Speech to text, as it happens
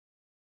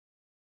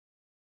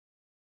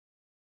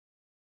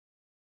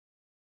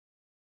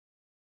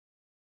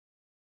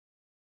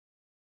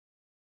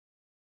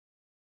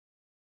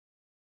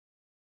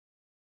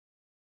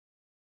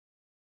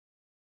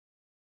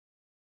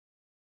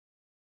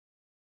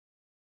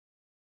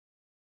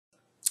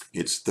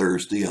It's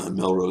Thursday on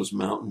Melrose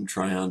Mountain,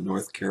 Tryon,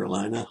 North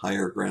Carolina.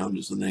 Higher Ground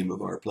is the name of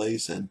our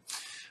place, and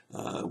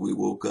we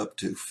woke up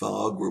to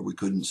fog where we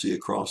couldn't see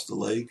across the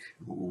lake,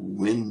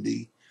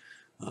 windy,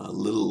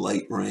 little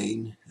light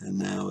rain, and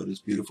now it is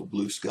beautiful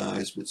blue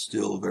skies, but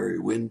still very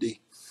windy,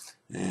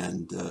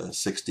 and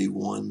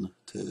 61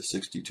 to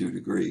 62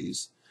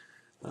 degrees.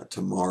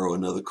 Tomorrow,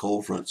 another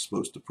cold front is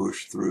supposed to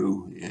push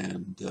through,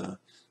 and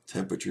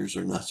temperatures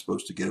are not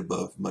supposed to get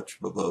much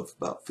above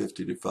about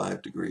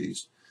 55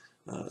 degrees.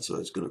 So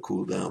it's going to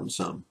cool down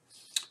some,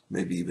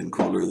 maybe even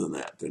cooler than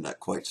that. They're not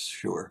quite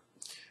sure.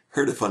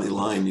 Heard a funny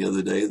line the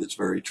other day that's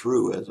very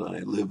true. As I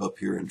live up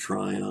here in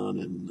Tryon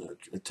and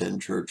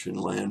attend church in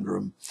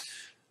Landrum,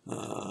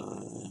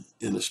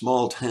 in a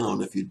small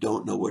town, if you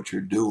don't know what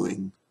you're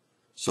doing,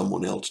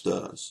 someone else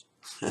does.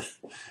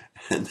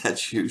 And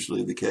that's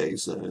usually the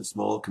case. A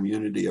small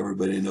community,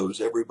 everybody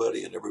knows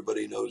everybody, and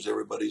everybody knows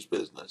everybody's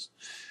business.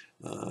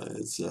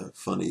 It's a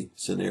funny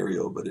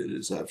scenario, but it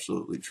is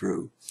absolutely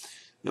true.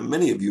 Now,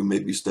 many of you may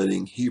be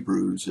studying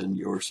Hebrews in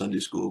your Sunday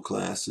school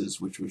classes,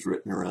 which was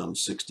written around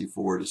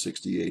 64 to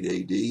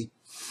 68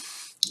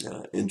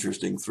 AD.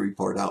 Interesting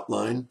three-part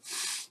outline.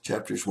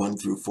 Chapters 1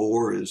 through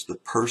 4 is the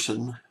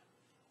person,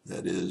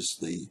 that is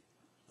the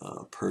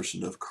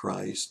person of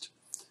Christ.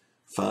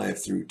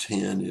 5 through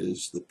 10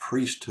 is the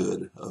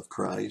priesthood of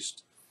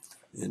Christ.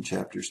 And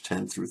chapters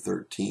 10 through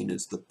 13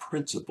 is the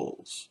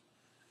principles.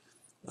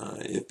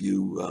 If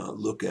you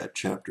look at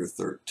chapter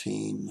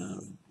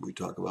 13, we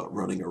talk about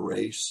running a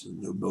race,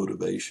 and the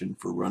motivation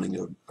for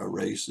running a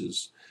race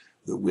is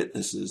the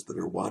witnesses that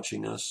are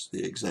watching us.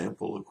 The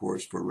example, of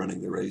course, for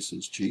running the race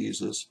is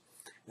Jesus.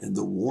 And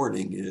the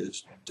warning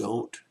is,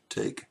 don't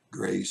take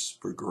grace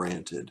for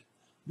granted.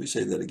 Let me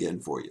say that again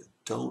for you.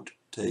 Don't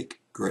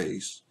take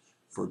grace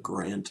for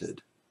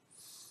granted.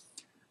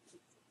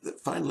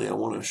 Finally, I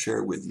want to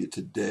share with you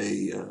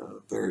today a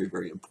very,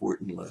 very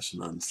important lesson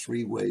on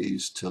 3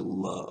 ways to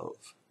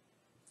love.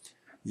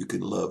 You can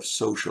love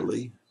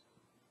socially,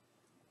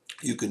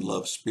 you can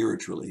love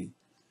spiritually,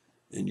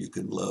 and you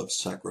can love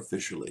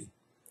sacrificially.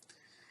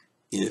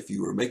 If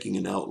you were making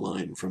an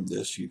outline from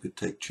this, you could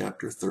take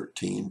chapter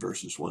 13,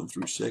 verses 1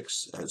 through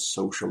 6 as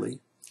socially,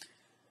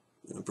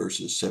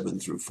 verses 7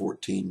 through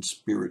 14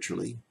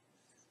 spiritually,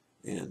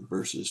 and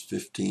verses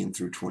 15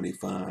 through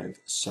 25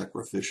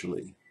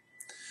 sacrificially.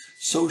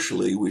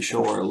 Socially, we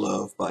show our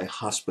love by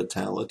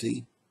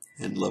hospitality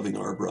and loving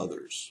our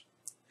brothers.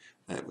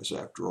 That was,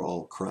 after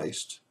all,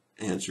 Christ's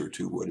answer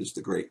to what is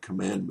the great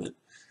commandment.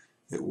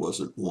 It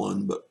wasn't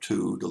 1, but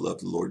 2, to love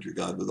the Lord your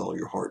God with all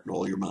your heart and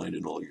all your mind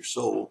and all your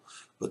soul,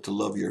 but to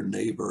love your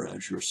neighbor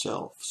as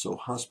yourself. So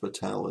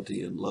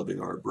hospitality and loving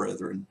our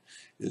brethren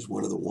is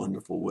one of the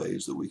wonderful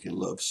ways that we can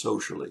love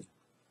socially.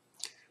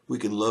 We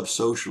can love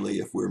socially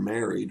if we're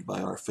married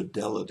by our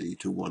fidelity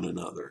to one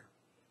another,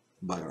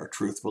 by our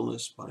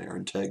truthfulness, by our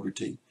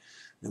integrity,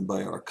 and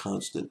by our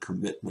constant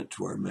commitment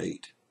to our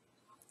mate.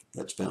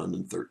 That's found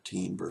in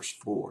 13, verse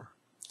 4.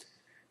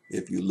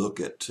 If you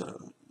look at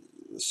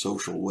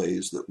social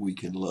ways that we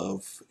can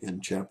love in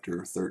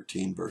chapter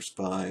 13, verse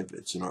 5,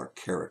 it's in our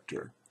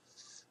character,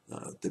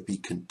 to be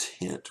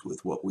content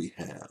with what we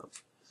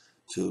have,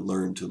 to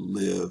learn to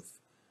live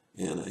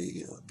in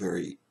a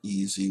very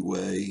easy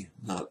way,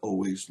 not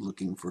always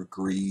looking for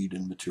greed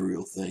and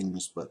material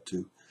things, but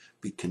to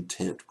be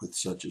content with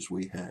such as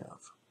we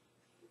have.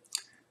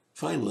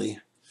 Finally,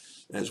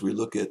 as we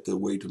look at the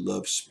way to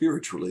love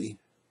spiritually,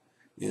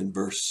 in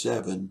verse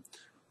 7,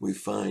 we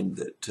find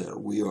that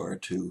we are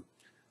to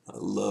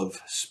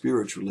love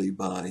spiritually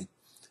by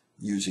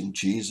using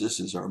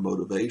Jesus as our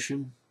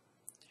motivation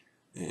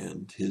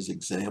and his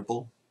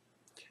example.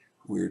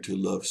 We're to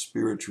love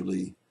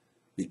spiritually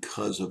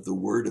because of the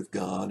Word of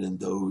God and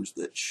those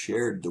that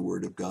shared the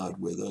Word of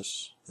God with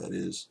us, that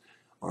is,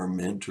 our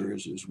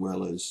mentors, as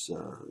well as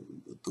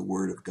the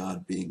Word of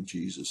God being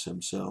Jesus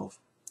himself,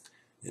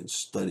 and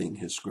studying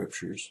his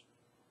scriptures.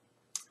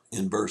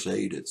 In verse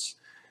 8, it's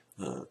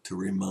to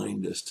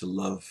remind us to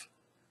love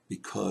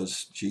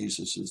because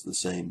Jesus is the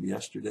same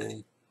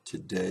yesterday,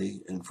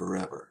 today, and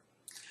forever.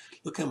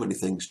 Look how many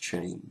things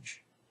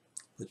change,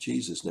 but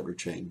Jesus never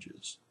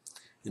changes,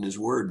 and his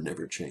Word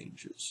never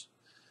changes.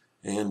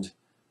 And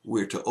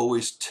we're to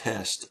always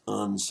test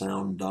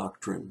unsound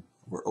doctrine.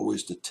 We're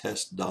always to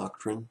test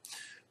doctrine.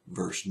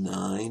 Verse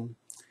 9,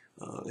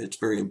 it's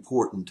very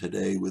important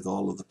today with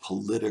all of the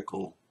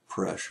political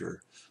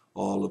pressure,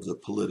 all of the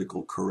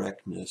political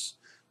correctness,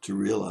 to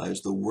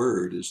realize the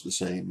Word is the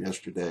same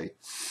yesterday,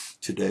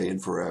 today,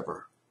 and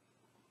forever.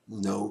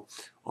 No,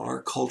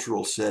 our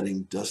cultural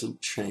setting doesn't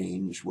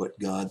change what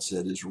God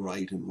said is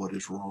right and what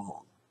is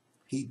wrong.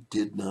 He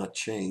did not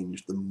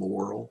change the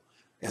moral,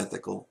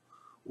 ethical,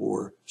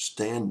 or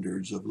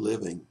standards of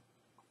living.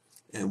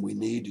 And we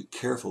need to be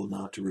careful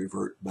not to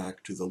revert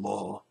back to the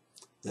law,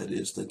 that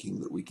is, thinking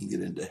that we can get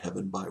into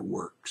heaven by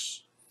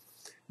works.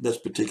 That's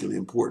particularly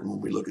important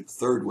when we look at the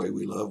third way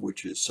we love,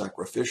 which is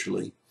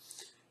sacrificially.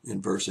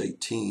 In verse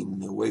 18,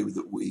 the way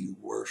that we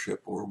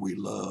worship or we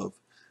love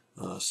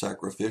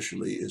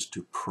sacrificially is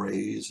to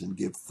praise and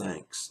give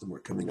thanks. And we're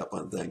coming up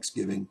on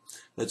Thanksgiving.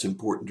 That's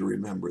important to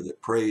remember,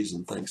 that praise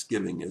and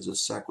thanksgiving is a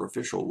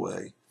sacrificial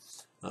way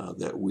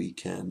that we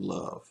can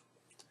love.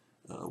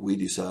 We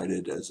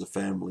decided as a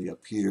family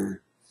up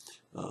here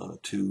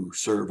to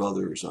serve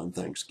others on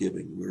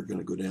Thanksgiving. We're going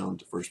to go down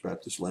to First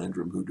Baptist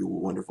Landrum, who do a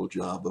wonderful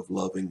job of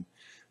loving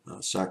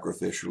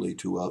sacrificially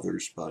to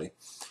others by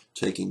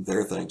taking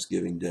their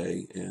Thanksgiving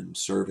Day and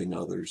serving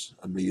others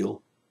a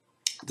meal,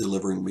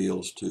 delivering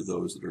meals to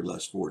those that are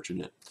less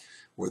fortunate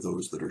or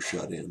those that are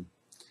shut in.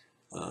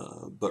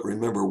 But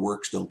remember,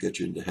 works don't get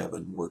you into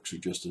heaven. Works are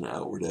just an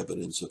outward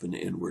evidence of an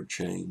inward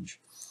change.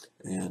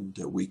 And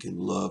we can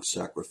love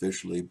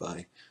sacrificially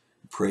by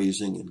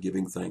praising and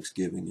giving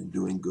thanksgiving and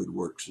doing good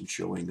works and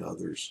showing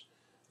others.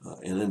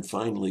 And then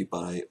finally,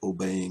 by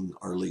obeying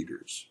our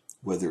leaders,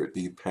 whether it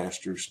be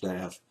pastor,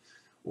 staff,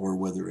 or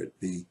whether it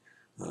be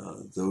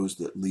those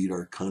that lead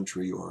our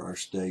country or our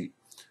state.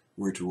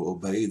 We're to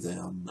obey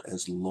them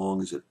as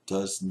long as it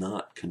does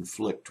not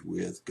conflict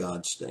with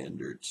God's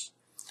standards.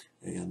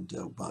 And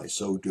by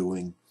so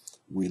doing,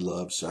 we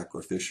love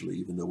sacrificially,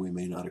 even though we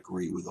may not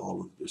agree with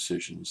all of the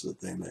decisions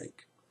that they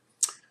make.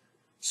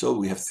 So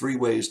we have three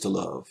ways to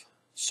love: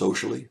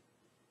 socially,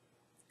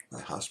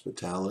 by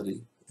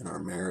hospitality, in our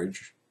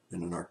marriage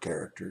and in our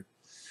character.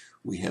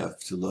 We have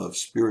to love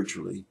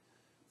spiritually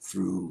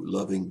through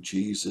loving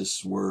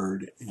Jesus'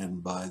 word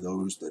and by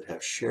those that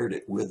have shared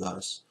it with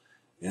us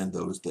and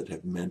those that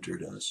have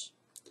mentored us.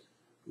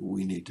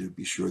 We need to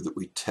be sure that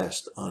we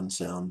test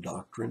unsound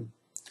doctrine.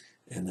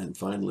 And then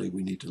finally,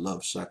 we need to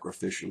love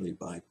sacrificially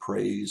by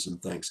praise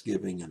and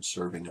thanksgiving and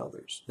serving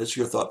others. That's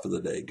your thought for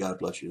the day. God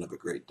bless you and have a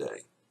great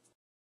day.